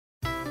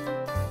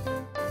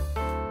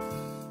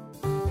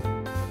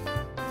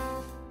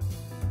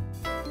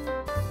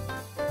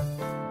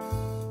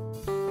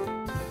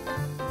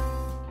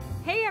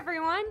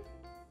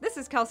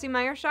Kelsey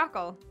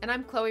Meyer-Schockel. And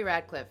I'm Chloe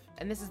Radcliffe,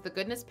 and this is the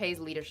Goodness Pays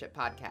Leadership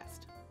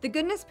Podcast. The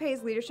Goodness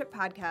Pays Leadership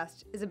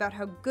Podcast is about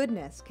how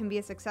goodness can be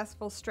a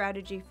successful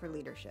strategy for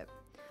leadership.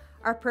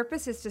 Our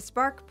purpose is to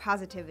spark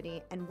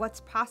positivity and what's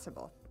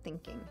possible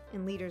thinking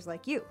in leaders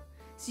like you,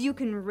 so you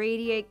can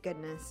radiate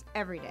goodness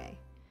every day.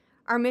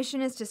 Our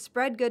mission is to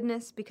spread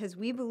goodness because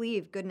we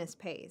believe goodness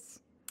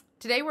pays.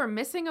 Today we're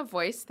missing a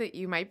voice that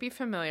you might be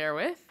familiar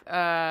with.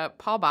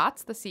 Paul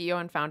Botz, the CEO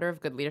and founder of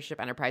Good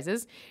Leadership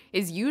Enterprises,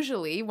 is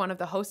usually one of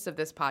the hosts of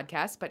this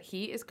podcast, but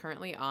he is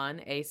currently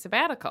on a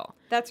sabbatical.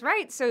 That's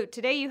right. So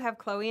today you have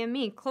Chloe and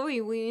me.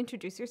 Chloe, will you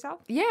introduce yourself?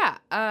 Yeah,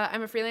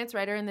 I'm a freelance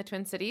writer in the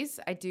Twin Cities.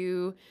 I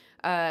do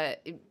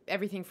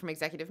everything from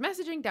executive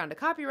messaging down to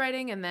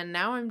copywriting, and then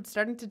now I'm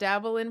starting to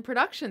dabble in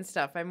production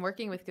stuff. I'm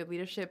working with Good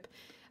Leadership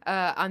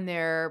on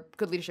their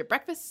Good Leadership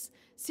Breakfast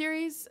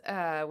series,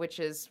 which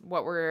is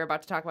what we're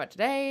about to talk about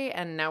today,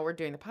 and now we're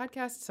doing the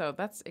podcast, so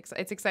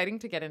it's exciting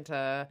to get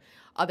into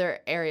other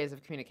areas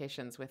of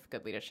communications with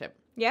Good Leadership.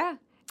 Yeah.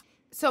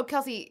 So,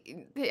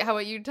 Kelsey, how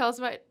about you tell us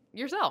about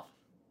yourself?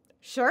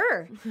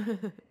 Sure.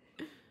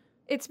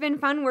 It's been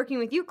fun working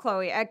with you,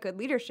 Chloe, at Good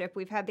Leadership.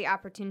 We've had the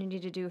opportunity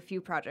to do a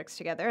few projects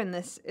together, and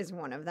this is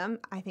one of them.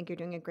 I think you're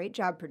doing a great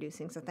job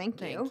producing, so thank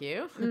you. Thank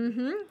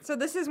you. So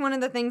this is one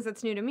of the things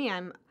that's new to me.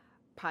 I'm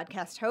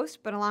podcast host,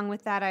 but along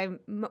with that,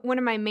 one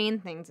of my main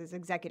things is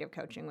executive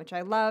coaching, which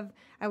I love.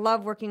 I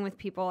love working with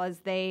people as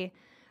they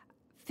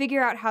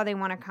figure out how they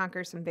want to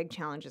conquer some big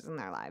challenges in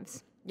their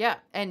lives. Yeah,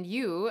 and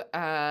you,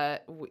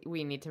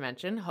 we need to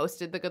mention,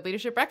 hosted the Good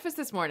Leadership Breakfast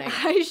this morning.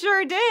 I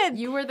sure did.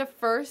 You were the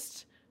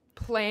first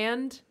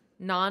planned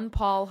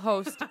non-Paul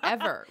host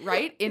ever,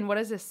 right? In what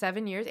is this,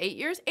 7 years, 8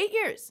 years? 8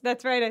 years.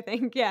 That's right, I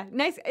think. Yeah.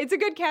 Nice. It's a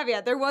good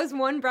caveat. There was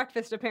one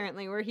breakfast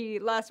apparently where he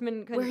last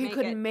minute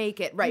couldn't make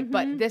it. Right.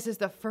 But this is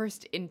the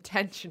first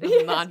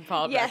intentional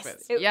non-Paul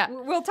breakfast.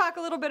 We'll talk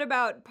a little bit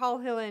about Paul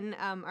Hillen,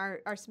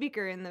 our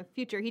speaker in the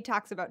future. He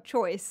talks about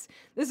choice.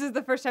 This is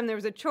the first time there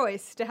was a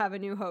choice to have a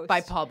new host.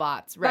 By Paul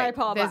Botz, right. By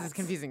Paul This Botz. is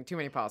confusing. Too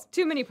many Pauls.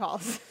 Too many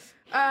Pauls.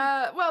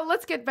 Well,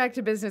 let's get back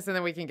to business and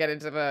then we can get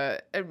into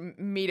the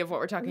meat of what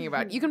we're talking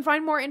about. You can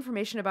find more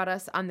information about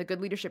us on the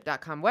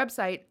goodleadership.com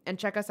website and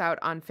check us out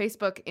on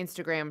Facebook,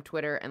 Instagram,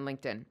 Twitter, and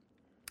LinkedIn.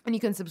 And you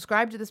can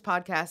subscribe to this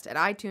podcast at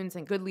iTunes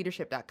and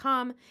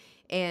goodleadership.com,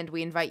 and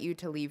we invite you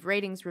to leave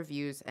ratings,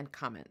 reviews, and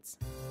comments.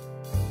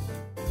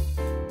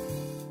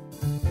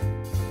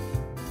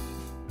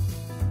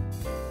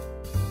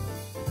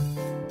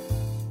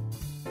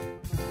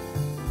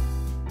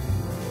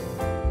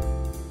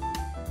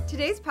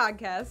 Today's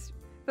podcast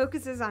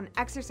focuses on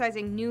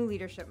exercising new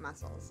leadership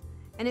muscles,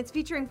 and it's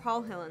featuring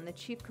Paul Hillen, the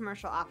Chief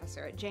Commercial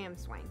Officer at J.M.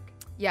 Swank.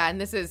 Yeah,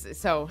 and this is,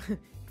 so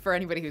for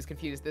anybody who's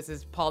confused, this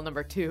is Paul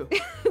number 2.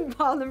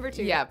 Paul number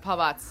 2. Yeah, Paul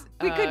Botz.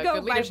 We could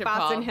go by Botz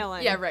Paul. and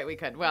Hillen. Yeah, right, we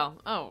could.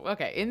 Well,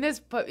 okay. In this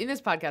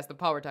podcast, the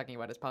Paul we're talking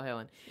about is Paul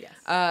Hillen.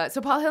 Yes.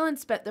 So Paul Hillen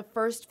spent the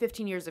first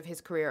 15 years of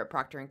his career at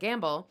Procter &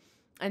 Gamble,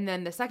 and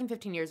then the second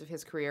 15 years of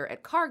his career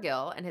at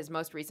Cargill, and his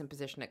most recent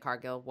position at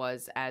Cargill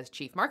was as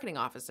Chief Marketing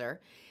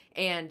Officer.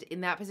 And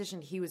in that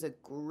position, he was a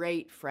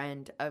great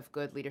friend of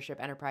Good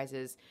Leadership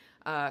Enterprises.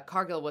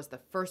 Cargill was the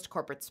first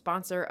corporate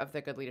sponsor of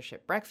the Good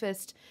Leadership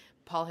Breakfast.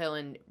 Paul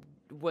Hillen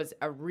was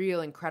a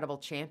real incredible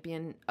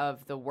champion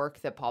of the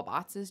work that Paul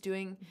Botz is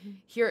doing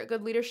here at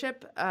Good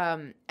Leadership.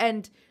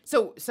 And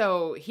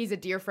so he's a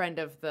dear friend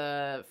of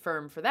the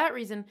firm for that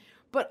reason.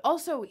 But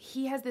also,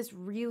 he has this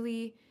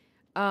really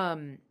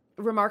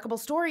remarkable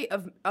story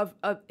of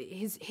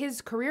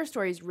his career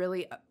story is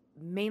really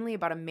mainly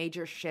about a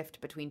major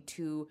shift between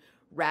two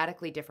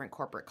radically different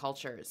corporate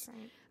cultures,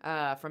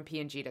 from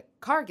P&G to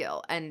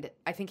Cargill. And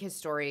I think his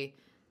story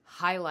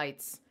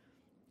highlights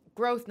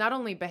growth not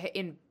only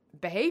in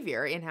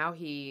behavior, in how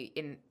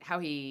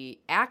he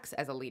acts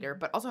as a leader,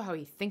 but also how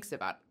he thinks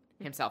about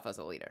himself as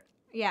a leader.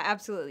 Yeah,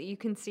 absolutely. You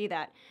can see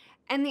that.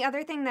 And the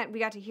other thing that we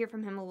got to hear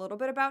from him a little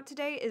bit about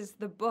today is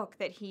the book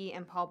that he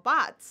and Paul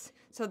Botz,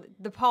 so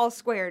the Paul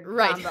Squared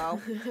combo,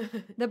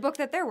 the book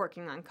that they're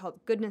working on called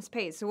Goodness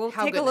Pays. So we'll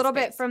take a little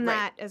bit from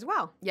that as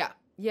well. Yeah.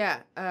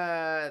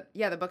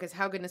 The book is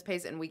How Goodness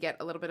Pays, and we get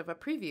a little bit of a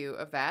preview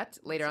of that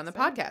later on the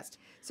podcast.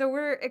 So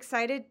we're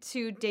excited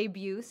to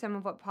debut some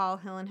of what Paul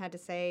Hillen had to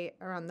say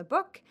around the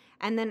book,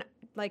 and then,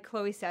 like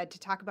Chloe said, to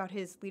talk about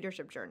his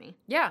leadership journey.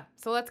 Yeah,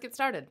 so let's get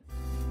started.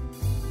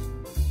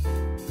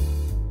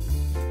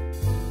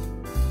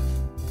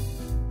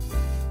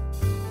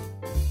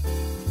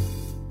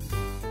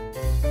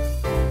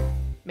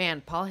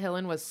 Man, Paul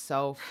Hillen was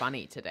so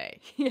funny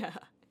today. Yeah.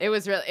 It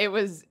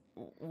was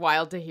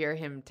wild to hear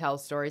him tell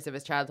stories of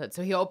his childhood.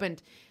 So he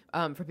opened,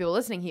 for people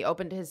listening, he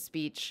opened his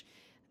speech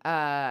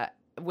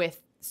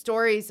with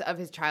stories of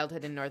his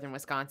childhood in northern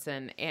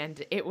Wisconsin.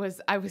 And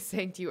I was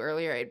saying to you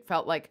earlier, it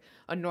felt like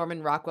a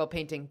Norman Rockwell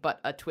painting, but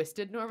a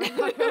twisted Norman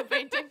Rockwell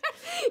painting.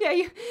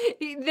 Yeah,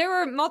 there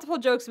were multiple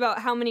jokes about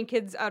how many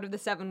kids out of the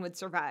 7 would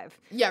survive.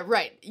 Yeah,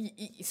 right.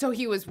 So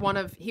he was the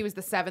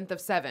 7th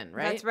of 7,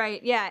 right? That's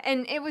right, yeah.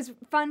 And it was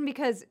fun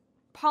because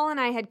Paul and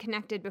I had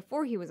connected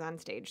before he was on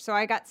stage, so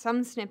I got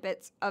some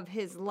snippets of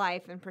his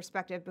life and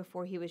perspective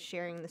before he was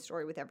sharing the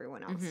story with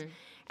everyone else.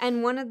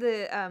 And one of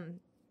the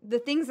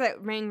things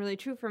that rang really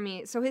true for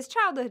me, so his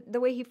childhood, the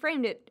way he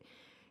framed it,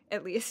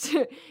 at least,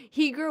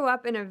 he grew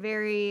up in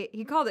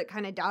he called it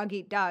kind of dog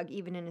eat dog,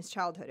 even in his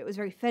childhood. It was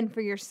very fend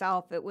for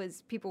yourself.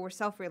 People were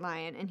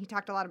self-reliant, and he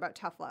talked a lot about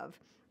tough love,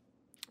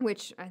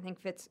 which I think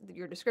fits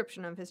your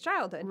description of his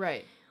childhood.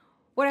 Right.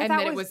 What I and thought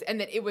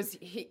that it was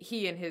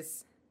he and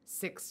his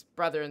 6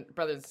 brothers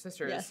and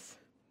sisters Yes.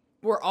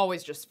 were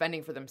always just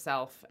fending for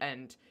themselves,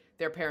 and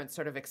their parents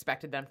sort of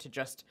expected them to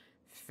just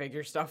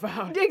figure stuff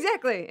out.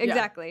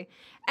 Exactly.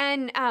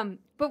 And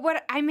but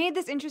what I made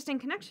this interesting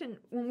connection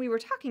when we were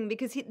talking,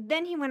 because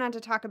then he went on to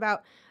talk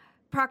about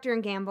Procter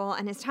and Gamble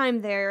and his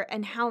time there,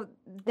 and how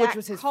that which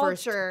was his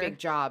culture, first big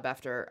job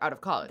out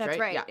of college. That's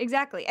right. Yeah.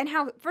 Exactly. And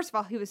how, first of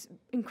all, he was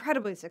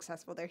incredibly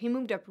successful there. He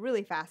moved up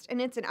really fast,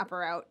 and it's an up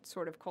or out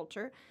sort of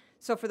culture.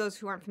 So for those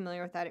who aren't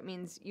familiar with that, it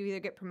means you either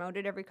get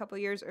promoted every couple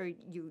of years or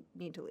you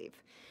need to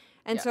leave.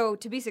 And so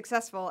to be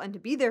successful and to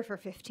be there for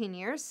 15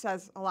 years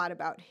says a lot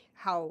about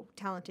how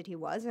talented he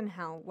was and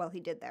how well he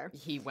did there.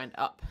 He went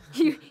up.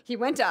 He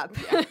went up.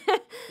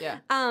 Yeah.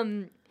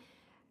 And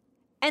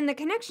the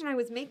connection I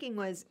was making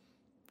was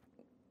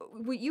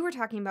what you were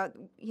talking about,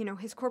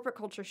 his corporate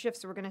culture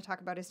shifts. So we're going to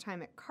talk about his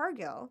time at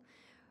Cargill.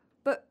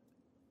 But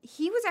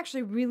he was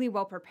actually really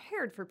well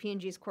prepared for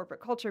P&G's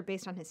corporate culture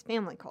based on his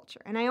family culture.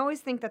 And I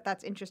always think that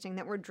that's interesting,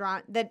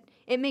 that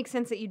it makes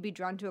sense that you'd be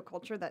drawn to a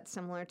culture that's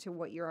similar to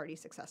what you're already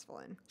successful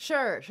in.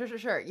 Sure.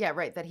 Yeah,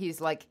 right. That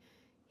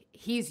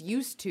he's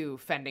used to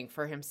fending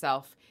for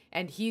himself,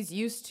 and he's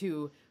used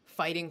to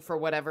fighting for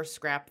whatever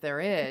scrap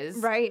there is.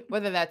 Right.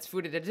 Whether that's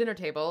food at a dinner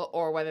table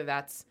or whether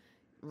that's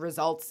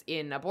results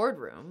in a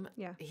boardroom.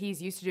 Yeah.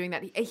 He's used to doing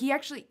that. He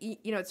actually,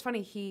 it's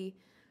funny,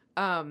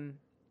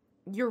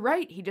 you're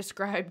right. He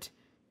described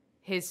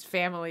his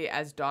family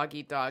as dog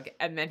eat dog,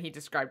 and then he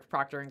described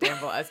Procter and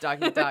Gamble as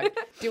dog eat dog.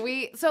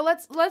 So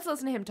let's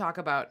listen to him talk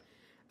about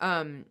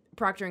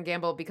Procter and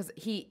Gamble, because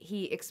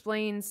he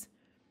explains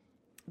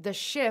the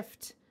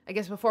shift. I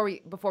guess before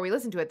we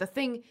listen to it, the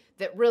thing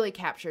that really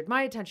captured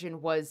my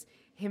attention was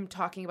him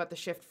talking about the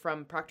shift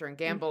from Procter and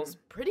Gamble's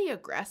pretty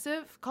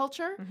aggressive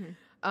culture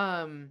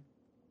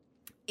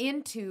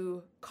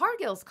into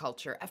Cargill's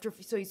culture.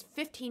 So he's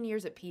 15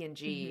 years at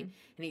P&G,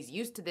 and he's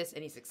used to this,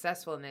 and he's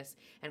successful in this,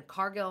 and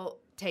Cargill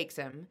takes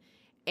him,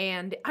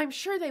 and I'm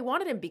sure they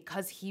wanted him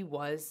because he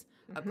was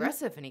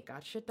aggressive, and he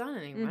got shit done,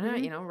 and he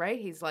went out, right?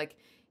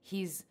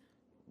 He's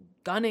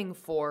gunning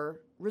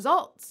for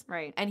results.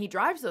 Right. And he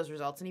drives those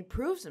results, and he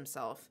proves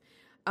himself.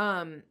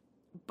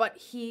 But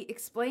he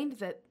explained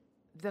that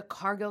the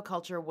Cargill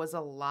culture was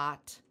a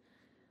lot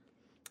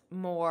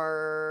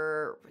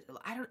more,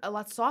 a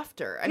lot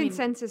softer.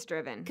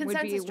 Consensus-driven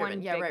would be one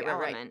big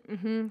element.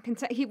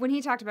 When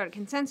he talked about it,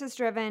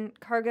 consensus-driven,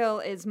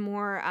 Cargill is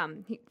more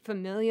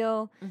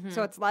familial,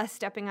 so it's less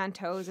stepping on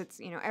toes. It's,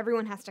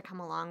 everyone has to come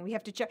along. We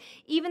have to check.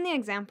 Even the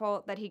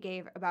example that he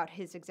gave about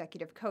his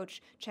executive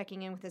coach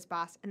checking in with his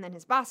boss, and then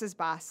his boss's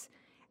boss,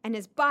 and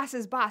his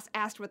boss's boss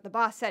asked what the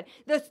boss said.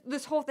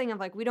 This whole thing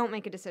of we don't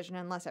make a decision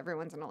unless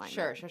everyone's in alignment.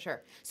 Sure.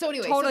 So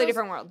anyway, totally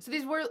different worlds. So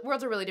these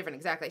worlds are really different,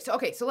 exactly. So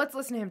let's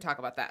listen to him talk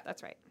about that.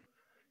 That's right.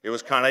 It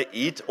was kind of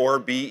eat or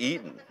be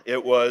eaten.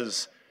 It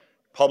was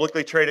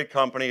publicly traded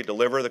company,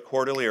 deliver the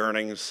quarterly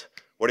earnings.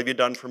 What have you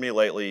done for me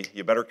lately?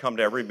 You better come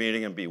to every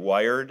meeting and be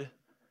wired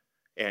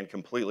and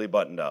completely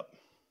buttoned up.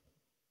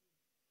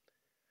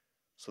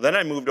 So then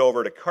I moved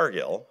over to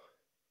Cargill.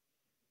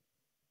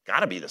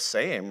 Got to be the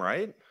same,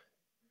 right?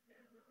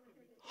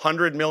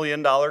 $100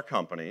 million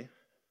company,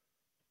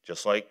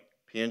 just like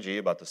P&G,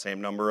 about the same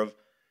number of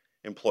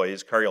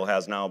employees. Cargill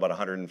has now about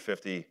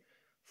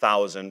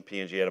 150,000.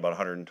 P&G had about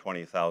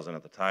 120,000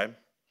 at the time.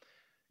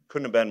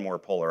 Couldn't have been more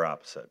polar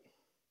opposite.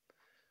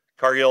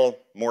 Cargill,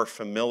 more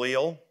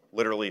familial,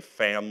 literally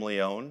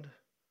family-owned,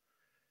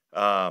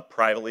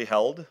 privately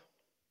held,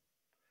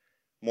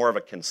 more of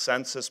a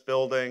consensus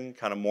building,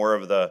 kind of more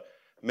of the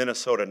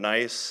Minnesota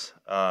nice,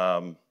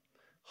 a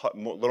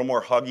little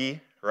more huggy,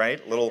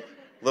 right?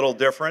 Little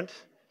different,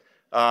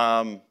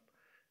 and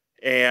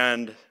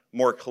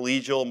more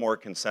collegial, more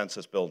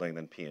consensus building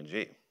than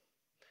P&G.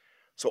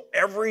 So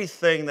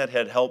everything that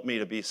had helped me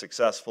to be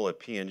successful at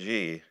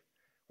P&G,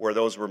 where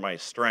those were my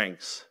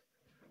strengths,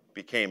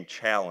 became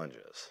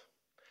challenges.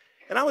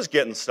 And I was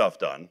getting stuff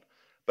done,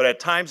 but at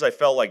times I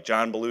felt like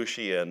John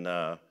Belushi in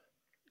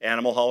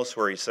Animal House,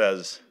 where he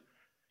says,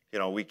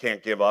 we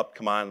can't give up,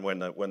 come on, when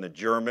the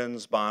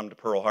Germans bombed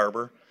Pearl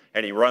Harbor.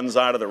 And he runs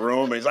out of the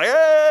room, and he's like,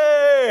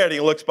 hey! And he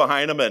looks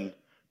behind him, and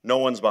no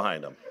one's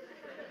behind him.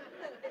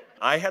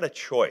 I had a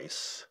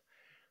choice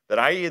that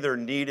I either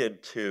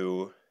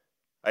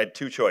I had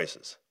two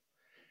choices.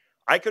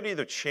 I could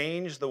either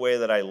change the way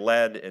that I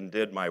led and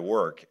did my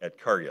work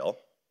at Cargill,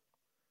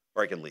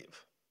 or I could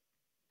leave.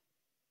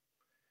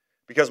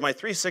 Because my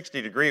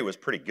 360 degree was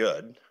pretty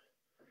good.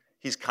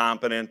 He's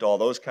competent, all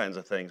those kinds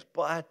of things.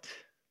 But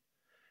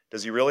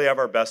does he really have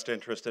our best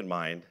interest in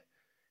mind?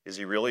 Is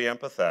he really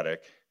empathetic?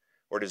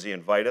 or does he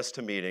invite us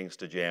to meetings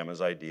to jam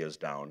his ideas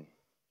down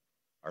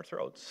our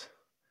throats?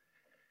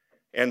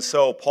 And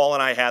so Paul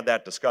and I had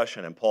that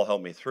discussion, and Paul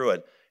helped me through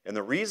it. And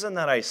the reason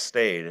that I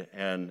stayed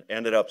and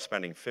ended up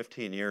spending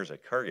 15 years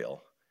at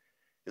Cargill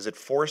is it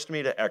forced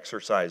me to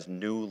exercise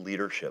new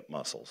leadership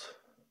muscles.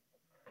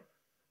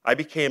 I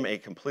became a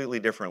completely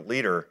different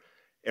leader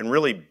and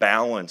really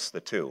balanced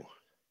the two.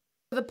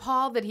 The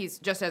Paul that he's,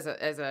 just as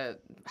a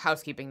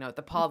housekeeping note,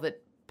 the Paul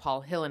that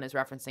Paul Hillen is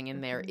referencing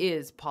in there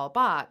is Paul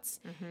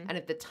Botts. And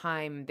at the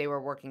time they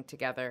were working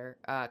together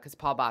because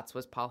Paul Botts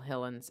was Paul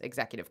Hillen's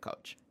executive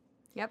coach.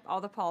 Yep,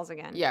 all the Pauls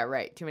again. Yeah,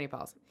 right. Too many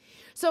Pauls.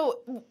 So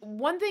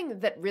one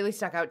thing that really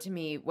stuck out to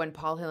me when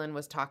Paul Hillen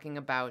was talking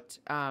about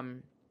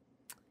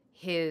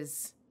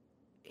his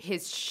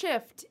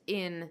shift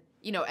in,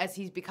 you know, as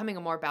he's becoming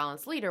a more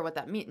balanced leader, what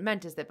that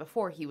meant is that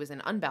before he was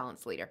an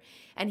unbalanced leader.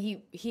 And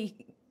he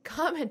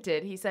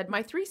commented, he said,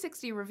 my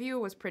 360 review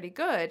was pretty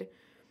good.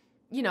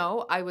 You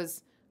know, I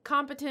was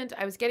competent,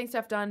 I was getting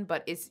stuff done,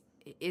 but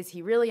is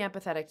he really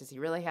empathetic? Does he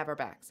really have our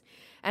backs?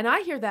 And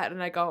I hear that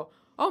and I go,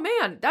 oh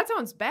man, that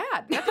sounds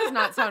bad. That does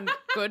not sound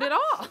good at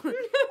all.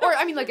 Or,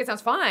 I mean, like, it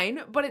sounds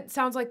fine, but it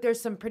sounds like there's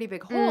some pretty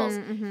big holes.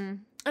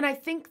 And I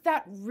think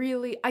that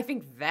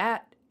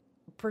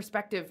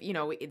perspective, you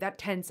know, that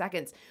 10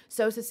 seconds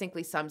so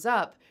succinctly sums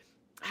up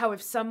how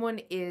if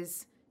someone's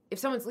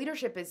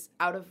leadership is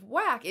out of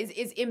whack,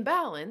 is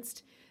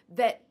imbalanced,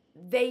 that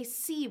they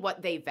see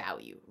what they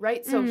value,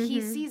 right? So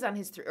he sees on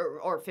his,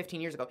 or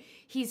 15 years ago,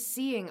 he's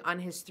seeing on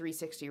his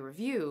 360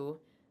 review,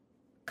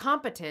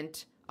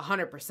 competent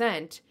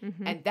 100%,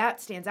 and that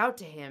stands out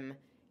to him.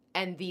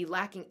 And the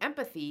lacking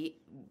empathy,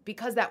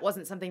 because that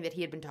wasn't something that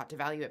he had been taught to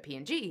value at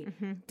P&G,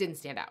 didn't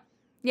stand out.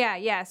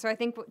 Yeah. So I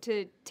think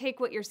to take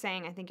what you're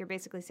saying, I think you're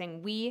basically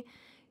saying we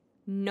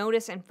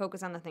notice and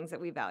focus on the things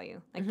that we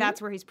value. Like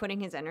that's where he's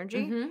putting his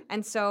energy.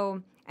 And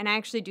so, and I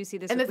actually do see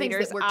this and with the things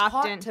leaders that we're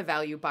often taught to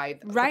value by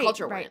the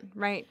culture we're in.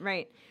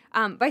 Right.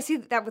 But I see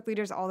that with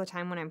leaders all the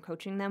time when I'm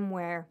coaching them,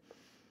 where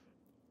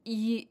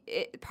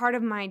part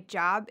of my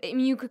job, I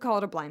mean, you could call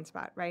it a blind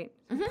spot, right?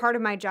 Part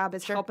of my job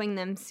is helping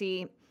them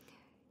see,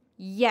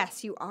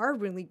 yes, you are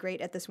really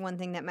great at this one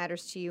thing that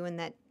matters to you and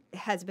that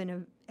has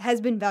been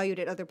valued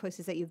at other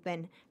places that you've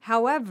been.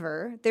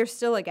 However, there's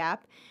still a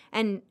gap,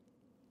 and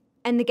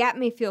the gap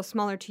may feel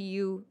smaller to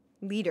you,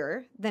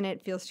 leader, than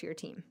it feels to your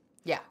team.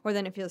 Yeah. Or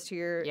than it feels to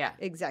your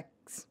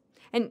execs.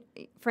 And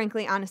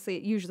frankly, honestly,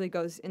 it usually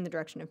goes in the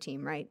direction of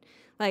team, right?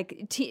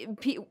 Like,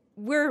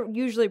 we're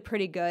usually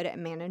pretty good at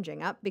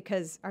managing up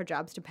because our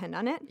jobs depend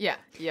on it. Yeah,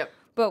 yep.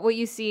 But what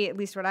you see, at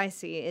least what I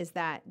see, is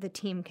that the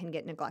team can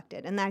get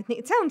neglected. And I think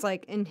it sounds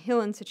like in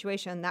Hillen's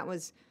situation, that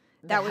was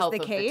the health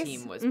case. Of the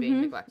team was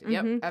being neglected.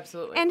 Yep,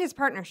 absolutely. And his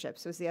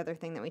partnerships was the other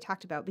thing that we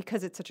talked about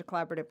because it's such a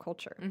collaborative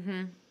culture.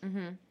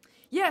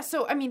 Yeah,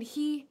 so, I mean,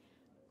 he's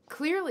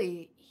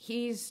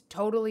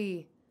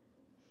totally,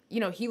 you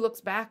know, he looks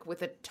back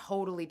with a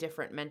totally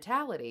different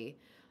mentality,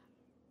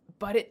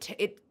 but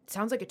it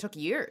sounds like it took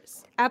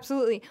years.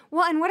 Absolutely.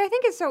 Well, and what I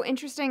think is so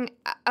interesting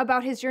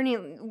about his journey,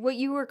 what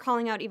you were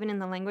calling out even in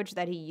the language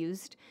that he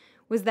used,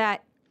 was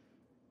that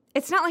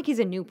it's not like he's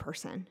a new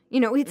person. You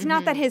know, it's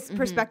not that his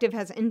perspective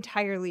has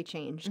entirely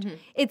changed.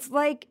 It's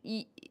like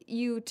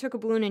you took a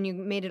balloon and you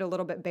made it a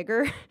little bit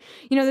bigger.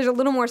 You know, there's a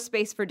little more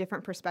space for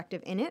different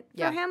perspective in it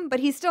for him, but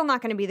he's still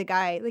not going to be the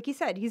guy. Like you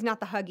said, he's not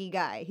the huggy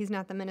guy. He's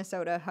not the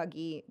Minnesota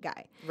huggy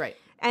guy. Right.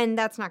 And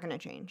that's not going to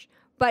change.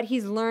 But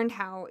he's learned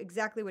how,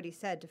 exactly what he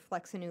said, to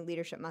flex a new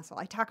leadership muscle.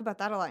 I talk about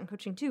that a lot in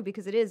coaching too,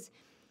 because it is,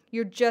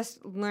 you're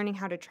just learning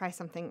how to try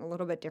something a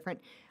little bit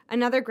different.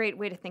 Another great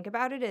way to think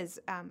about it is,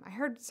 I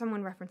heard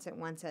someone reference it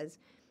once as,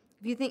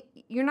 if you think,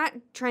 you're not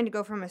trying to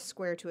go from a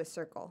square to a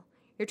circle.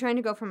 You're trying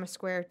to go from a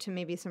square to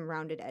maybe some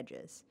rounded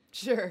edges.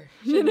 Sure.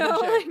 You know?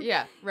 Sure.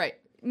 Yeah, right.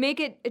 Make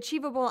it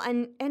achievable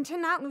and to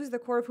not lose the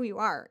core of who you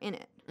are in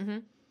it.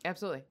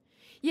 Absolutely.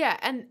 Yeah,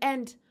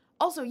 and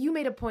also you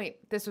made a point,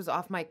 this was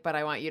off mic, but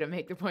I want you to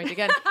make the point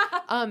again.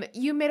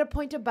 You made a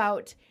point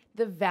about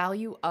the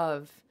value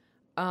of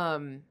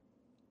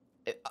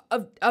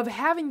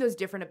having those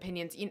different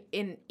opinions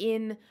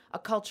in a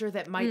culture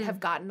that might have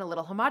gotten a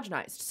little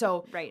homogenized.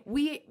 So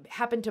we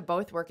happened to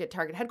both work at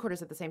Target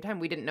headquarters at the same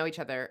time. We didn't know each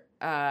other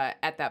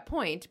at that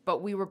point,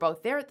 but we were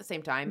both there at the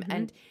same time,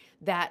 and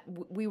that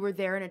we were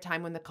there in a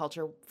time when the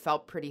culture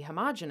felt pretty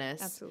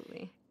homogenous.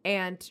 Absolutely.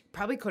 And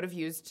probably could have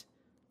used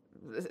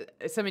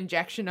some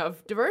injection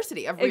of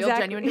diversity, of real,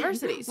 genuine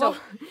diversity. So well,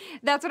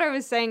 that's what I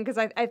was saying, because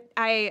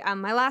I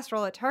my last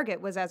role at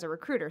Target was as a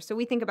recruiter. So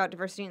we think about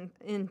diversity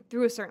in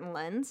through a certain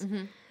lens.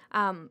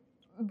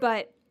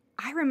 But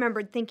I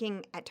remembered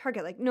thinking at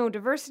Target, like, no,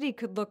 diversity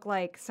could look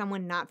like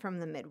someone not from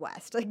the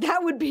Midwest. Like,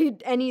 that would be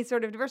any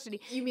sort of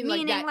diversity. You mean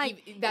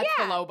that's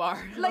the low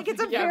bar. Like,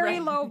 it's a very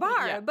low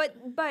bar. Yeah.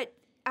 But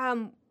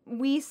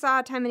we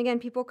saw time and again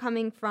people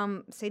coming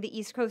from, say, the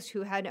East Coast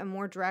who had a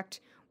more direct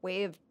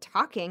way of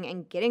talking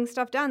and getting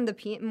stuff done,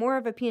 more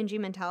of a P&G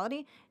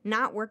mentality,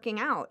 not working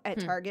out at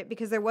Target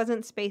because there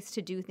wasn't space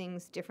to do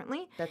things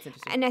differently. That's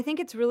interesting. And I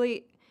think it's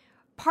really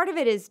part of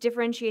it is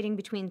differentiating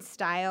between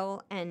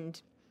style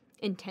and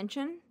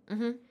intention.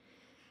 Mm-hmm.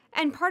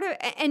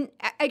 And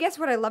I guess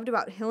what I loved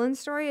about Hillen's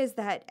story is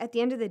that at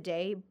the end of the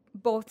day,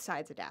 both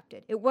sides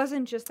adapted. It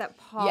wasn't just that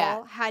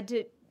Paul had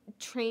to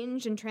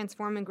change and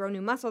transform and grow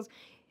new muscles.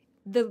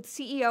 The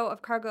CEO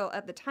of Cargill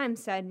at the time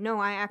said, no,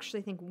 I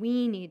actually think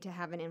we need to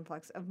have an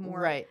influx of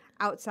more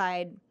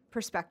outside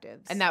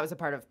perspectives. And that was a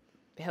part of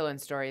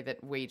Hillen's story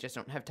that we just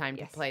don't have time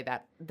to play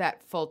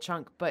that full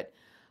chunk. But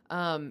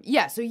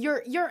so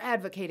you're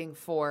advocating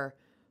for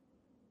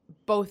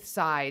both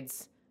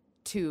sides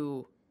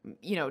to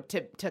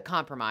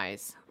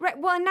compromise. Right.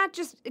 Well, and not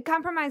just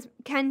compromise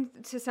can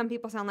to some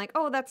people sound like,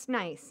 oh, that's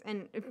nice.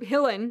 And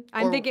Hillen,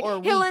 I'm thinking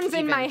Hillen's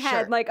in my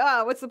head, like,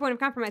 oh, what's the point of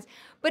compromise?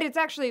 But it's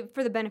actually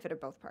for the benefit of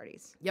both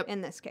parties. Yep.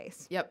 In this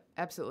case. Yep.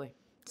 Absolutely.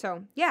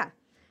 So, yeah.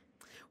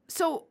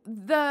 So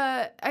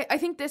I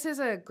think this is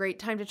a great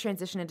time to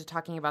transition into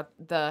talking about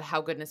the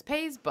How Goodness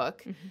Pays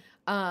book,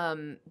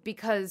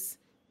 because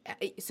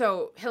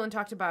so Hillen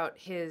talked about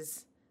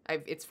his.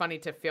 It's funny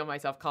to feel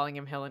myself calling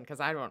him Hillen because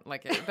I don't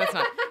like it. That's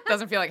not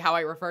doesn't feel like how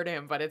I refer to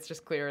him, but it's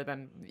just clearer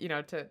than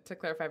to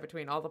clarify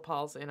between all the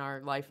Pauls in our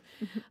life.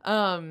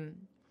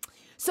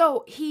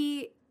 So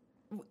he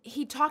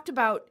talked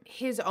about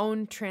his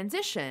own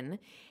transition.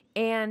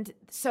 And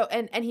so,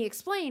 and he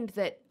explained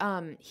that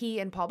he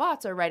and Paul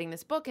Botz are writing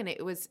this book, and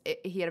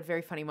he had a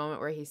very funny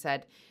moment where he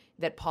said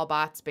that Paul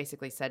Botz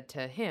basically said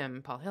to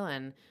him, Paul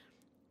Hillen,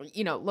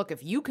 look,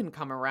 if you can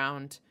come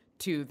around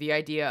to the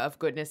idea of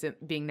goodness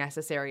being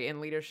necessary in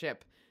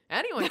leadership,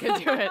 anyone can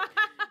do it.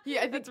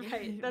 Yeah, I think that's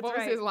right. That's what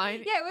was his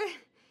line?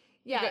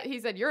 Yeah, he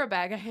said, "You're a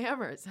bag of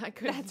hammers. I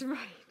couldn't. That's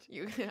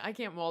right. I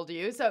can't mold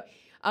you." So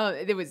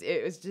it was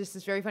just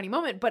this very funny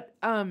moment, but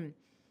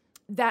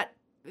that.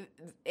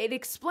 It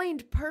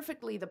explained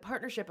perfectly the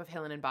partnership of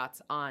Hillen and Botz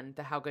on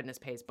the How Goodness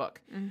Pays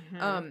book.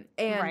 And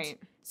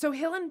so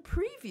Hillen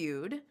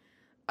previewed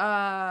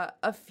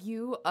a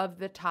few of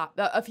the top,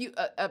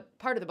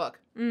 part of the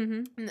book.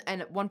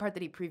 And one part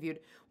that he previewed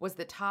was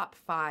the top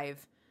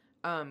 5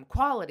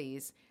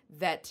 qualities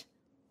that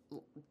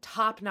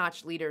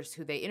top-notch leaders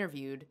who they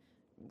interviewed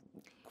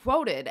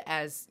quoted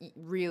as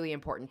really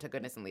important to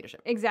goodness and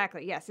leadership.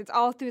 Exactly, yes. It's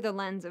all through the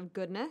lens of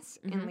goodness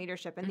in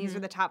leadership, and these are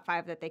the top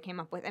 5 that they came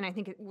up with, and I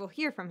think we'll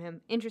hear from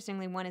him.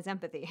 Interestingly, one is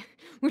empathy,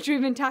 which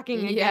we've been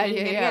talking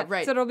again.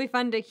 Right. So it'll be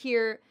fun to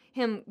hear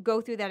him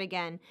go through that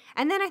again.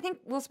 And then I think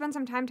we'll spend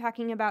some time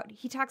talking about,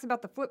 he talks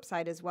about the flip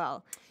side as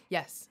well.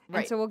 Yes, right.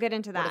 And so we'll get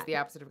into that. What is the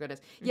opposite of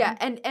goodness? Yeah,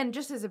 and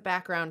just as a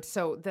background,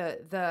 so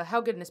the How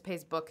Goodness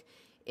Pays book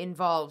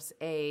involves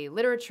a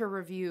literature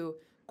review,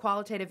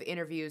 qualitative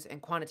interviews,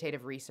 and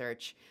quantitative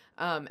research.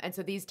 And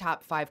so these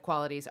top 5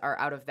 qualities are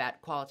out of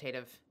that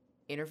qualitative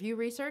interview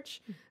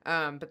research.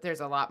 But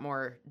there's a lot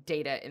more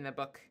data in the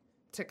book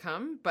to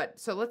come. But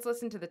so let's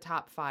listen to the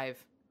top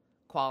 5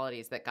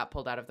 qualities that got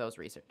pulled out of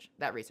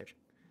that research.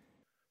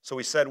 So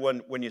we said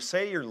when you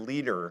say your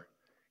leader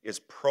is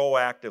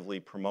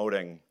proactively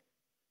promoting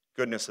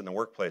goodness in the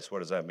workplace, what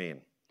does that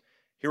mean?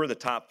 Here are the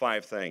top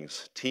 5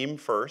 things. Team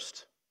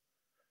first.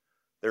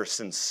 They're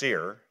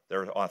sincere.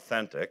 They're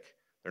authentic.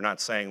 They're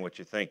not saying what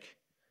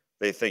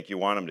they think you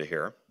want them to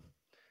hear.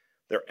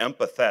 They're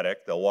empathetic.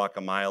 They'll walk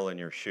a mile in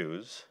your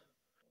shoes.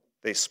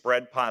 They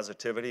spread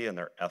positivity, and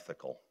they're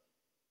ethical.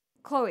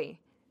 Chloe,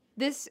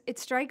 it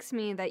strikes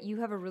me that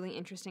you have a really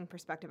interesting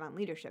perspective on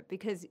leadership,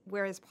 because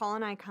whereas Paul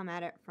and I come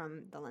at it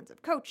from the lens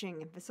of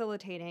coaching and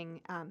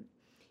facilitating,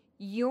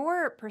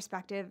 your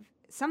perspective,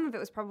 some of it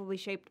was probably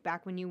shaped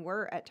back when you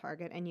were at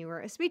Target and you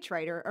were a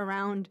speechwriter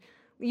around.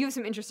 You have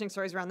some interesting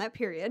stories around that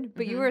period,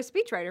 but you were a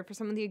speechwriter for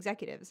some of the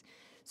executives.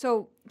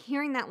 So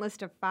hearing that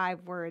list of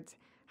 5 words,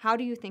 how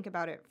do you think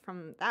about it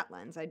from that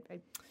lens?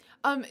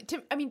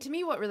 To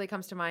me, what really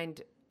comes to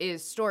mind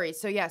is stories.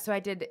 So I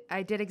did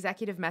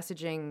executive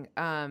messaging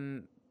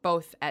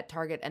both at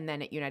Target and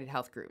then at United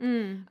Health Group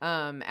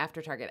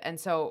after Target. And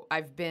so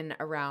I've been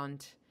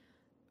around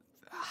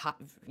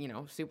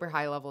super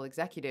high level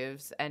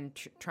executives and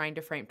trying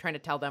to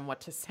tell them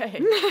what to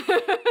say.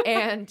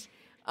 And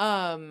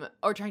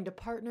or trying to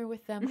partner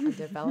with them on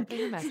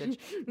developing a message.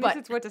 But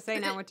it's what to say,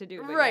 not what to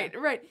do.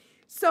 Right.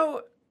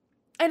 So,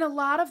 and a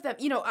lot of them,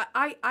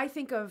 I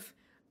think of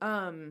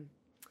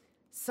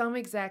some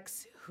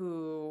execs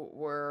who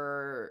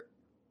were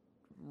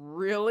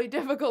really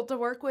difficult to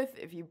work with.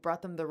 If you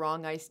brought them the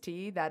wrong iced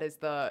tea, that is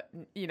the,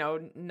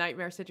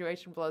 nightmare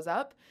situation blows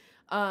up.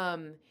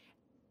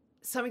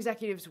 Some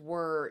executives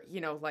were,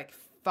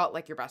 felt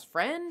like your best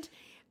friend.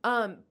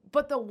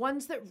 But the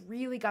ones that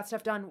really got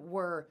stuff done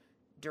were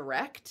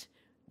direct.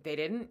 They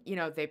didn't,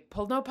 they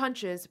pulled no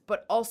punches,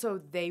 but also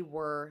they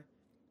were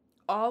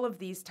all of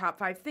these top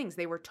 5 things.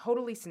 They were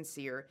totally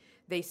sincere.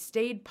 They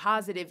stayed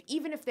positive,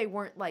 even if they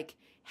weren't like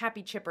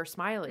happy, chipper,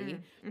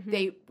 smiley.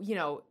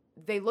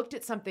 They looked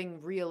at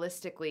something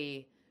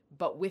realistically,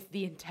 but with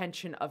the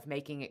intention of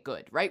making it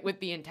good, right? With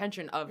the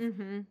intention of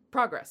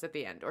progress at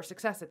the end or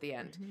success at the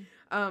end.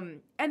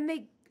 And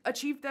they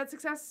achieved that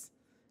success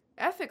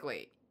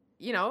ethically,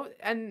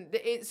 and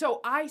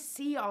so I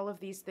see all of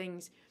these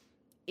things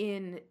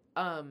in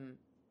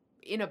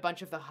a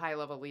bunch of the high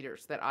level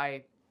leaders that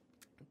I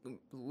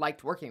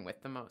liked working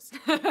with the most.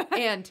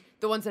 And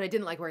the ones that I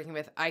didn't like working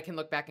with, I can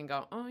look back and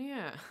go, oh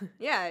yeah.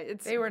 Yeah,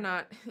 They were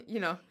not, he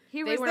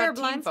they was were their not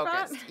team blind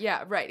spot. focused.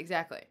 Yeah, right,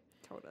 exactly.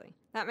 Totally.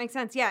 That makes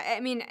sense. Yeah, I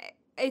mean,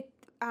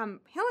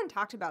 Hillen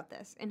talked about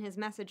this in his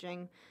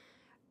messaging,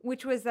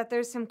 which was that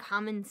there's some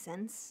common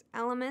sense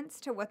elements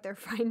to what they're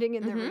finding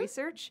in their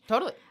research.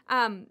 Totally.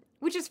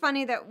 Which is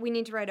funny that we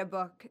need to write a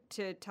book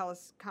to tell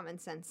us common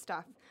sense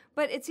stuff.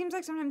 But it seems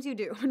like sometimes you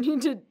do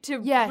need to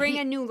bring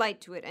a new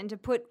light to it and to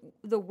put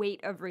the weight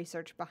of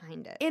research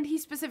behind it. And he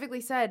specifically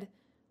said,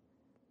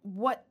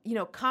 what,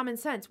 common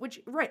sense,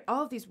 which, right,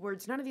 all of these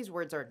words, none of these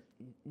words are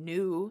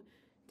new,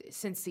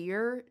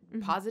 sincere,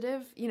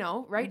 positive,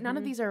 right? None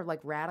of these are like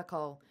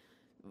radical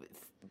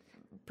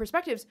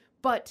perspectives,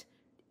 but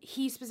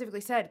he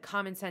specifically said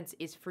common sense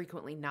is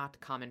frequently not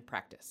common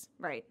practice.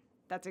 Right.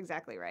 That's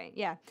exactly right.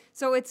 Yeah.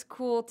 So it's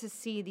cool to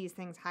see these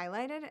things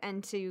highlighted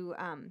and to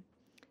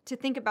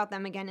think about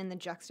them again in the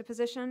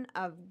juxtaposition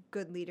of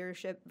good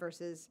leadership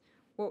versus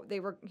what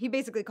he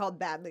basically called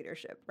bad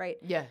leadership, right?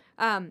 Yeah.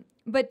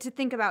 But to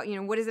think about,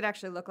 what does it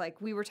actually look like?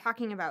 We were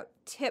talking about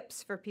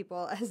tips for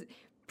people as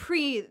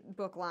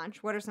pre-book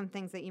launch. What are some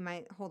things that you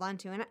might hold on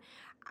to? And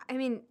I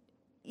mean,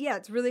 yeah,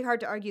 it's really hard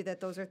to argue that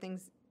those are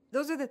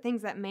the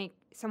things that make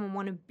someone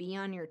want to be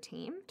on your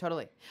team.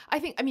 Totally.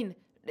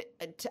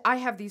 I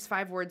have these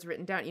 5 words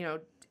written down,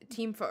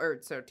 team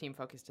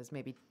focused is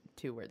maybe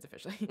 2 words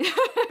officially,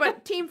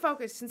 but team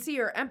focused,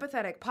 sincere,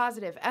 empathetic,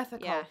 positive,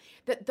 ethical,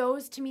 that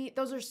those to me,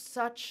 those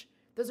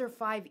are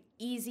 5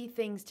 easy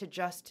things to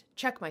just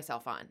check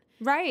myself on.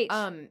 Right.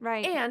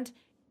 Right. And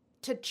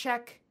to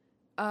check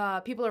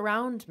people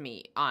around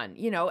me on,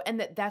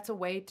 and that's a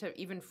way to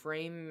even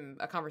frame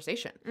a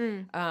conversation.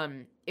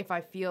 If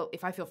I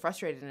feel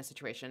frustrated in a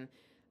situation,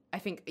 I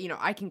think,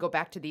 I can go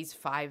back to these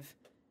 5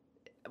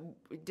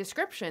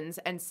 descriptions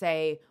and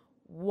say,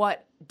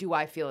 what do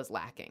I feel is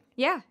lacking?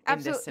 Yeah,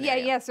 absolutely.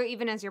 Yeah. So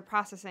even as you're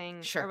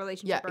processing a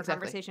relationship or exactly.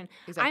 conversation,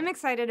 Exactly. I'm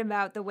excited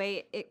about the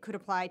way it could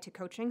apply to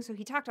coaching. So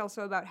he talked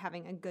also about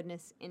having a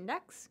goodness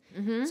index.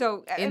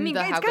 So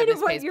it's kind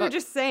of what you were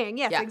just saying.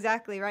 Yes,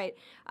 exactly right.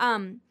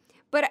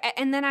 But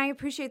then I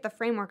appreciate the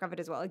framework of it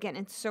as well. Again,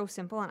 it's so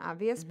simple and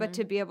obvious, but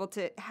to be able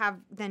to have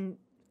then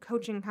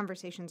coaching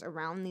conversations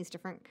around these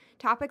different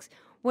topics,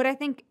 what I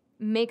think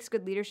makes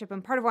good leadership,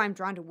 and part of why I'm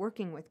drawn to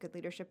working with good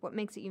leadership, what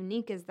makes it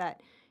unique is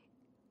that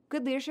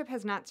good leadership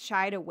has not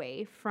shied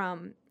away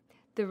from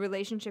the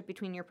relationship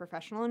between your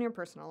professional and your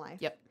personal life.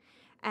 Yep.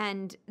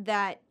 And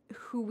that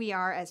who we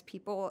are as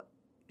people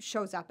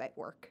shows up at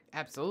work.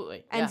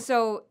 Absolutely. And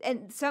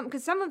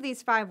because some of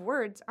these 5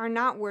 words are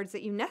not words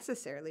that you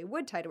necessarily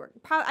would tie to work.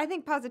 I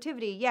think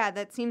positivity,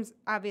 that seems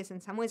obvious in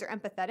some ways, or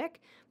empathetic,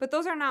 but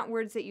those are not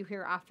words that you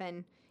hear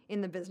often in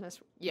the business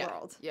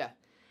world. Yeah.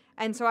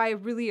 And so I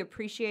really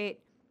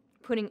appreciate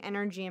putting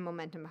energy and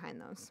momentum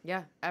behind those.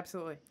 Yeah,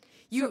 absolutely.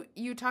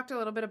 You talked a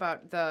little bit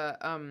about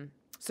the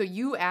so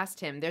you asked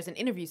him, there's an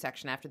interview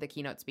section after the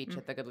keynote speech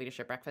at the Good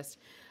Leadership Breakfast.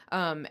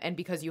 And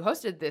because you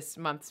hosted this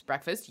month's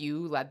breakfast,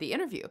 you led the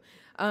interview.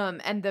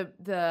 And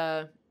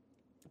the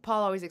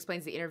Paul always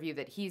explains the interview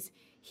that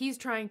he's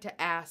trying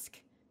to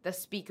ask the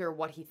speaker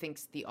what he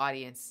thinks the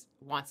audience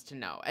wants to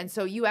know. And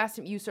so you asked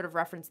him, you sort of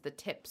referenced the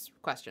tips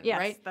question,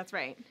 right? Yes, that's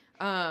right.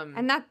 So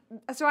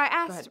I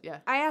asked,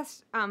 I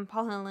asked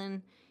Paul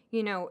Hillen,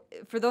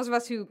 for those of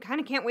us who kind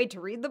of can't wait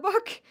to read the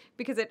book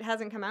because it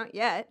hasn't come out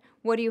yet,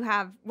 what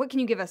can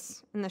you give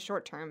us in the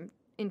short term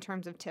in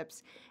terms of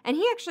tips? And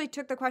he actually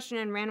took the question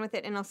and ran with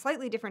it in a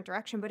slightly different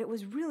direction, but it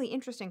was really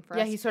interesting for us.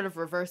 Yeah, he sort of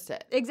reversed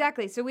it.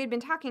 Exactly. So we had been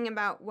talking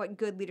about what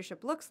good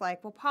leadership looks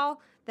like. Well,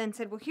 Paul then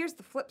said, well, here's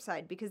the flip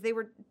side, because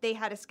they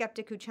had a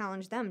skeptic who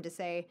challenged them to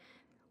say,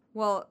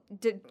 well,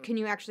 can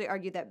you actually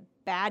argue that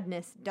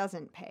badness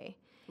doesn't pay?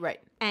 Right.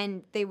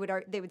 And they would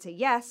say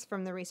yes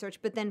from the research,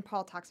 but then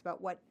Paul talks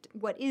about what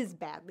is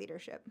bad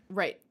leadership.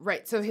 Right.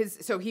 So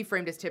he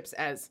framed his tips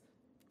as,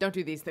 don't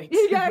do these things.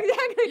 Yeah,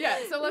 exactly.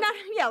 So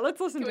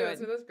let's listen to it.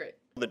 So that's great.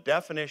 The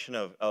definition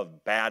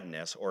of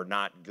badness or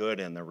not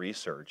good in the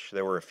research,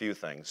 there were a few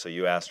things. So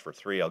you asked for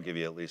 3, I'll give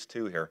you at least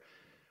 2 here.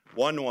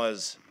 One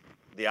was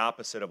the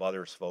opposite of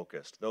others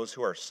focused. Those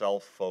who are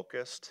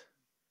self-focused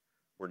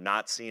were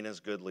not seen as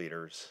good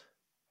leaders.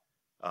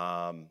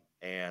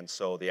 And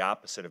so the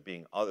opposite of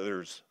being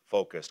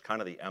others-focused,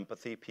 kind of the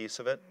empathy piece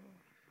of it.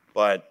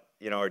 But,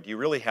 do you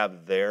really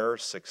have their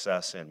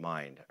success in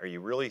mind? Are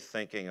you really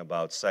thinking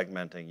about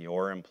segmenting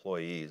your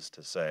employees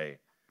to say,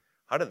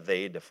 how do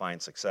they define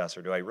success?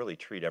 Or do I really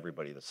treat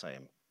everybody the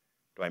same?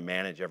 Do I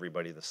manage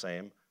everybody the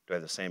same? Do I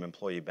have the same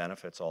employee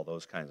benefits? All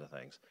those kinds of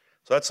things.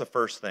 So that's the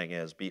first thing,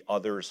 is be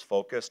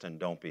others-focused and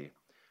don't be.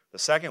 The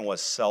second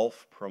was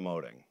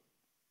self-promoting,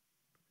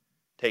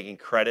 taking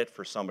credit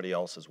for somebody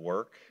else's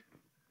work.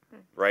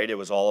 Right? It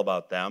was all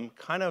about them.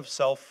 Kind of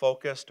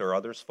self-focused or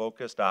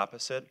others-focused,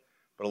 opposite,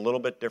 but a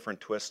little bit different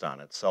twist on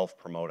it,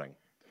 self-promoting.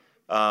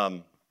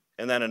 And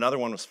then another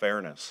one was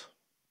fairness.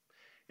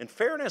 And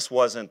fairness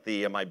wasn't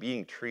am I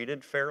being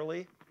treated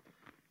fairly?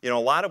 You know, a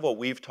lot of what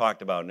we've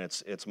talked about, and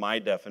it's my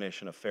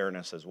definition of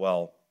fairness as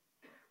well.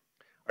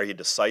 Are you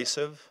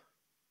decisive?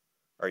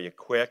 Are you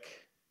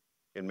quick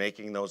in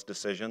making those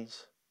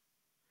decisions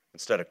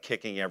instead of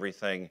kicking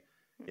everything,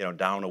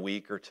 down a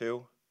week or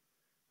two?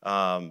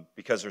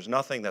 Because there's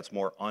nothing that's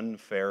more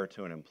unfair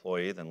to an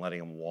employee than letting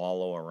them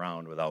wallow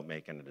around without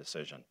making a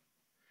decision.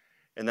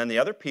 And then the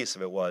other piece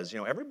of it was,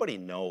 everybody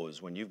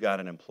knows when you've got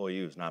an employee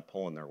who's not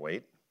pulling their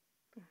weight.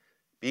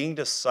 Being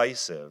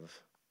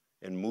decisive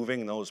in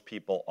moving those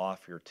people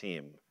off your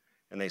team.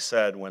 And they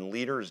said when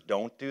leaders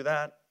don't do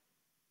that,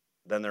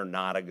 then they're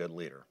not a good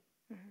leader.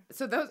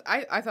 So those,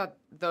 I thought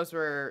those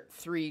were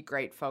three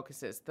great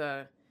focuses.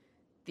 The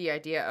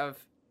idea of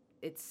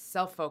it's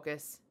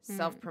self-focus,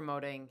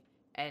 self-promoting,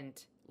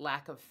 and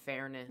lack of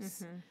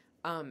fairness.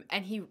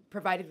 And he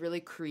provided really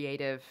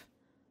creative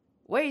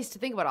ways to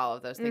think about all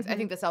of those things. I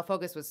think the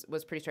self-focus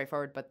was pretty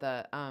straightforward, but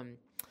the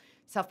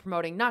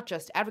self-promoting, not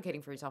just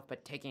advocating for yourself,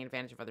 but taking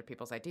advantage of other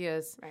people's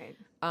ideas. Right.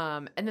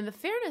 And then the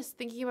fairness,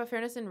 thinking about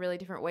fairness in really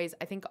different ways.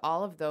 I think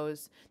all of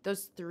those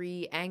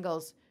three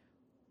angles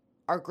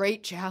are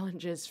great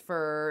challenges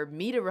for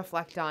me to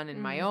reflect on in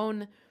my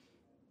own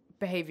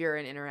behavior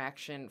and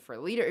interaction, for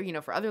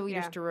for other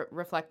leaders to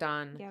reflect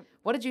on. Yep.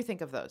 What did you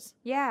think of those?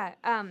 Yeah.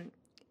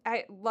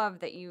 I love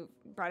that you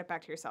brought it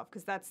back to yourself,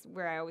 because that's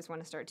where I always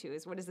want to start too,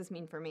 is what does this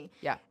mean for me?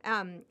 Yeah.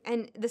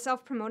 And the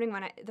self-promoting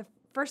one, the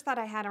first thought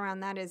I had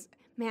around that is,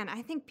 man,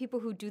 I think people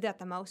who do that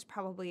the most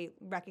probably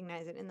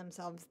recognize it in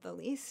themselves the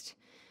least.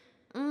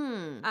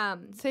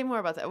 Say more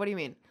about that. What do you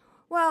mean?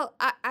 Well,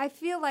 I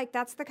feel like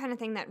that's the kind of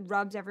thing that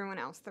rubs everyone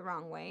else the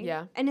wrong way.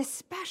 Yeah. And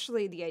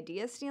especially the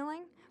idea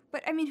stealing.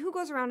 But, I mean, who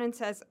goes around and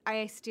says,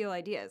 I steal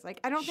ideas? Like,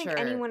 I don't think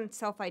anyone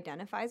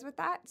self-identifies with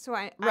that. So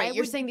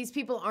You're saying these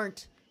people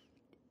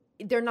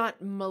they're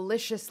not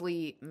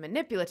maliciously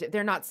manipulative.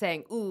 They're not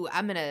saying, ooh,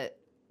 I'm going to,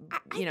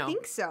 I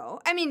think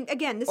so. I mean,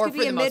 again, this Or could for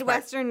be a the most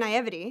Midwestern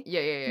naivety.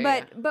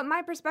 Yeah. But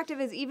my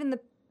perspective is even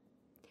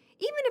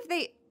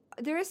if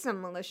there is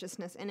some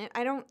maliciousness in it,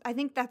 I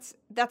think that's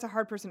a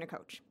hard person to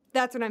coach.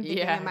 That's what I'm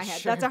thinking in my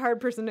head. Sure. That's a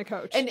hard person to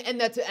coach. And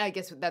that's, I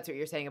guess that's what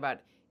you're saying about,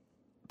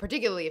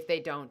 particularly if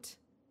they don't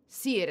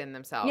see it in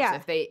themselves. Yeah.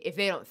 If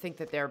they don't think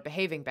that they're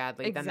behaving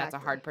badly, then that's a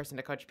Exactly. hard person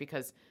to coach,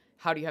 because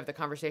how do you have the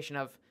conversation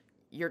of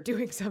you're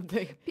doing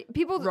something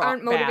people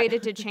aren't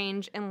motivated to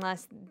change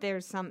unless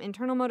there's some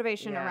internal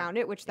motivation around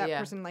it, which that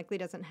person likely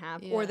doesn't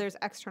have, or there's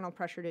external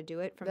pressure to do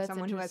it from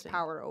someone who has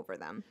power over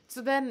them.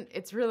 So then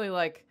it's really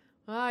like,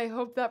 I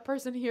hope that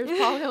person hears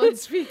Paul Hillen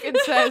speak and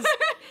says,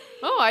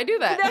 oh, I do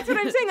that. That's what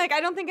I'm saying. Like, I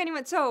don't think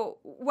anyone. So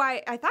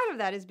why I thought of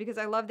that is because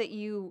I love that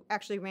you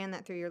actually ran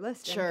that through your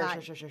list. Sure.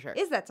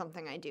 Is that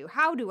something I do?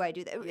 How do I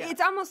do that? Yeah.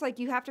 It's almost like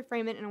you have to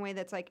frame it in a way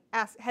that's like,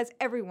 has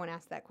everyone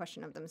asked that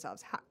question of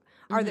themselves?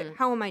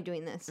 How am I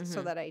doing this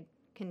so that I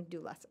can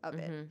do less of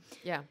it?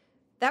 Yeah.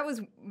 That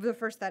was the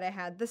first that I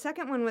had. The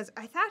second one was,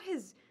 I thought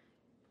his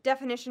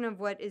definition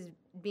of what is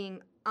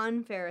being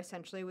unfair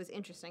essentially was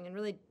interesting, and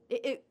really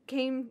it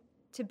came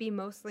to be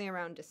mostly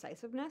around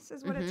decisiveness,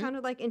 is what it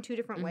sounded like, in two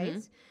different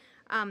ways.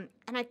 And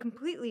I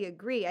completely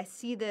agree. I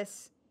see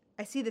this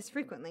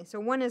frequently. So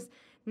one is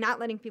not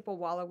letting people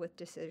wallow with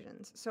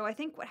decisions. So I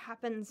think what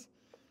happens,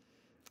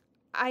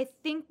 I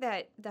think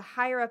that the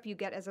higher up you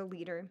get as a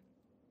leader,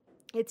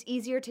 it's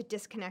easier to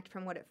disconnect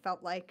from what it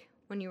felt like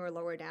when you were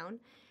lower down.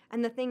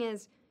 And the thing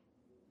is,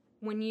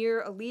 when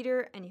you're a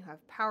leader and you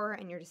have power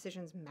and your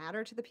decisions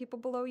matter to the people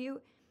below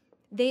you,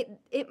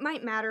 it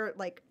might matter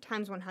like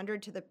times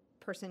 100 to the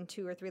person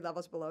 2 or 3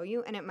 levels below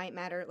you, and it might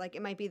matter, like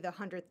it might be the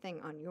 100th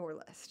thing on your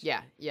list.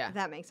 Yeah. If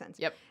that makes sense.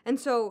 Yep. And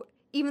so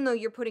even though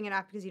you're putting it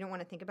off because you don't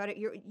want to think about it,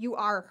 this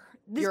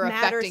you're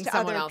matters affecting to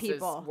someone other else's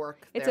people.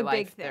 Work, it's their a life,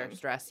 big thing. their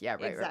stress. Yeah,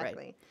 right,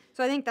 exactly. Right.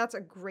 So I think that's a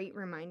great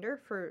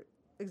reminder for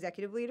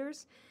executive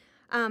leaders.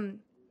 And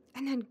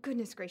then,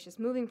 goodness gracious,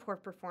 moving poor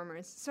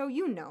performers. So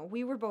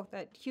we were both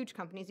at huge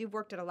companies. You've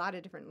worked at a lot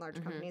of different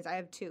large companies. I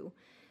have 2.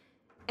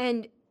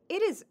 And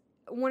it is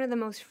one of the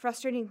most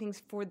frustrating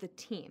things for the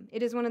team.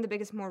 It is one of the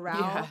biggest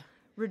morale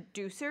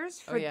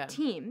reducers for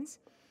teams.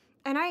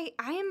 And I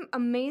am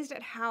amazed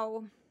at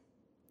how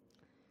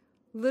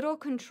little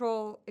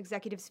control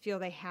executives feel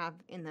they have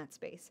in that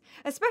space.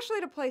 Especially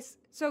at a place,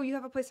 so you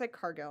have a place like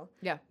Cargill,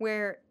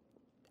 where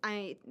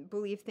I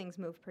believe things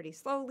move pretty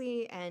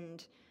slowly,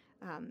 and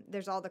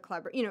there's all the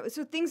collaboration,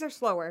 so things are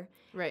slower,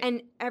 right?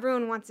 And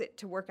everyone wants it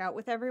to work out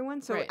with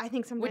everyone. So I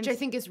think sometimes, which I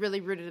think is really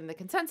rooted in the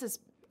consensus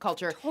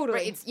culture. Totally,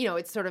 right?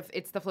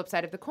 It's the flip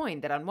side of the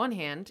coin. That on one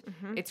hand,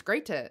 it's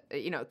great to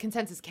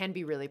consensus can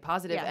be really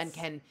positive and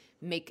can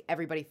make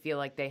everybody feel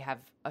like they have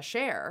a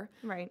share.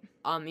 Right.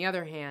 On the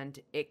other hand,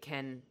 it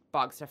can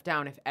bog stuff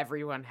down if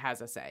everyone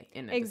has a say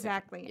in it.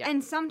 Exactly. Yeah.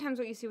 And sometimes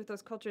what you see with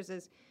those cultures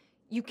is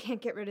you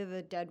can't get rid of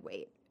the dead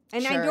weight.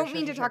 And sure, I don't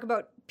mean to talk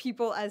about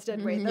people as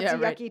dead weight. That's a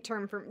yucky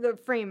term for the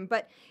frame.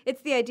 But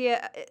it's the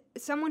idea,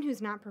 someone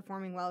who's not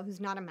performing well,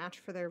 who's not a match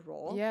for their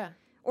role,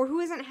 or who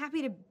isn't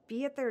happy to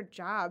be at their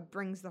job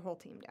brings the whole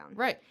team down.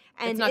 Right.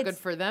 And it's not good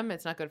for them.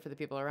 It's not good for the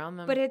people around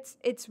them. But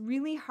it's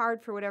really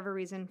hard for whatever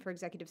reason for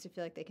executives to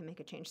feel like they can make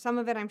a change. Some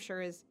of it, I'm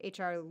sure, is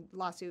HR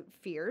lawsuit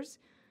fears.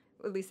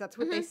 At least that's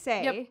what they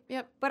say.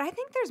 Yep. But I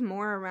think there's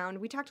more around.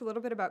 We talked a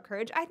little bit about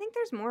courage. I think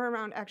there's more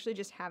around actually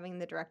just having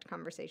the direct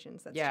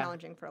conversations that's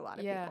challenging for a lot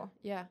of people.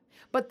 Yeah.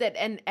 But that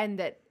and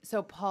that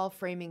so Paul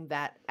framing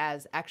that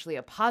as actually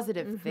a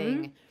positive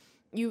thing,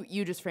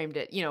 you just framed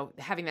it,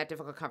 having that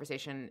difficult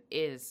conversation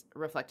is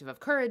reflective of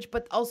courage,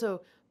 but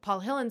also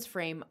Paul Hillen's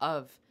frame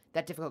of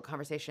that difficult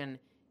conversation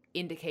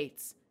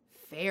indicates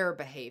fair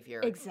behavior.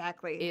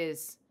 Exactly.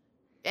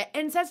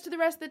 And says to the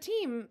rest of the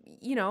team,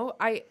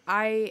 I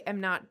am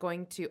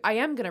going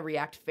to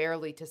react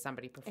fairly to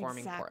somebody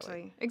performing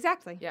poorly.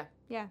 Exactly. Yeah.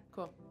 Yeah.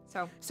 Cool.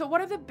 So what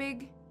are the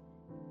big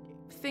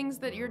things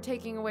that you're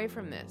taking away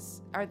from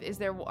this? Are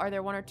there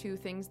one or two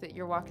things that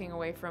you're walking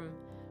away from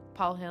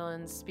Paul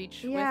Hillen's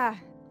speech with? Yeah.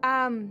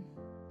 I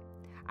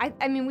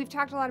mean, we've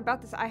talked a lot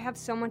about this. I have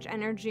so much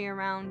energy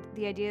around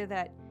the idea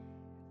that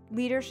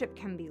leadership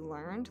can be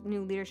learned.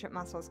 New leadership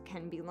muscles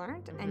can be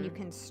learned, and you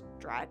can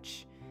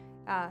stretch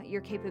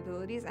your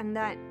capabilities, and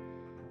that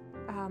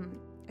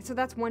so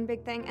that's one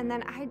big thing. And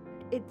then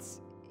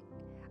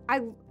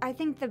I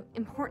think the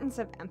importance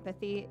of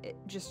empathy, it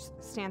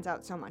just stands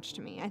out so much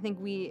to me. I think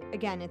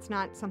it's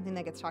not something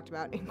that gets talked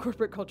about in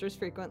corporate cultures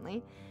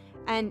frequently,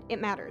 and it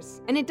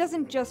matters. And it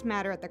doesn't just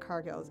matter at the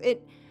Cargills.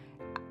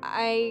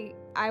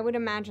 I would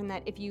imagine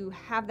that if you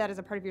have that as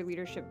a part of your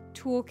leadership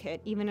toolkit,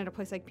 even at a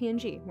place like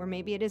P&G, where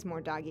maybe it is more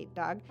dog eat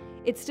dog,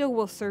 it still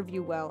will serve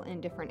you well in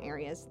different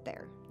areas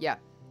there.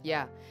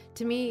 Yeah.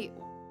 To me,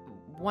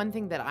 one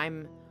thing that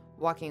I'm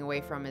walking away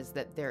from is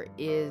that there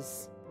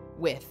is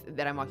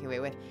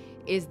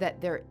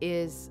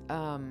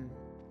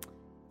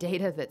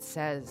data that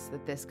says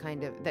that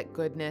that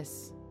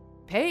goodness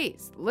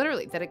pays,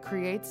 literally, that it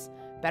creates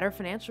better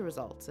financial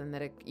results, and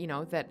that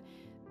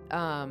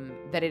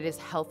that it is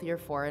healthier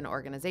for an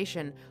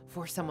organization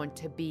for someone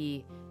to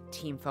be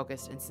team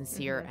focused and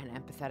sincere and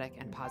empathetic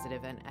and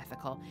positive and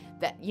ethical.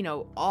 That,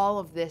 all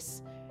of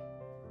this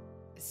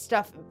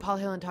stuff, Paul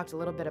Hillen talked a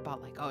little bit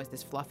about, like, is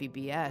this fluffy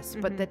BS?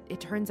 But that it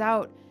turns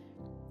out,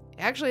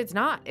 actually, it's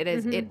not. It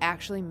is. It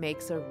actually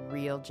makes a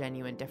real,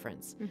 genuine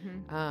difference.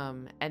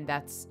 And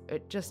that's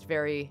just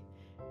very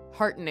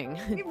heartening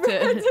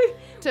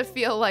to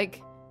feel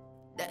like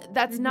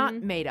that's not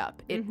made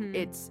up.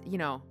 It's,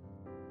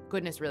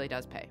 goodness really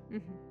does pay.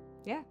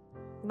 Yeah.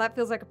 Well, that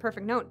feels like a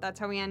perfect note. That's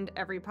how we end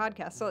every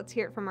podcast. So let's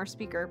hear it from our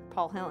speaker,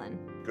 Paul Hillen.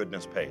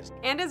 Goodness pays.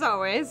 And as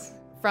always,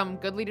 from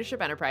Good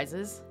Leadership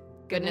Enterprises,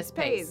 goodness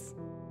pays.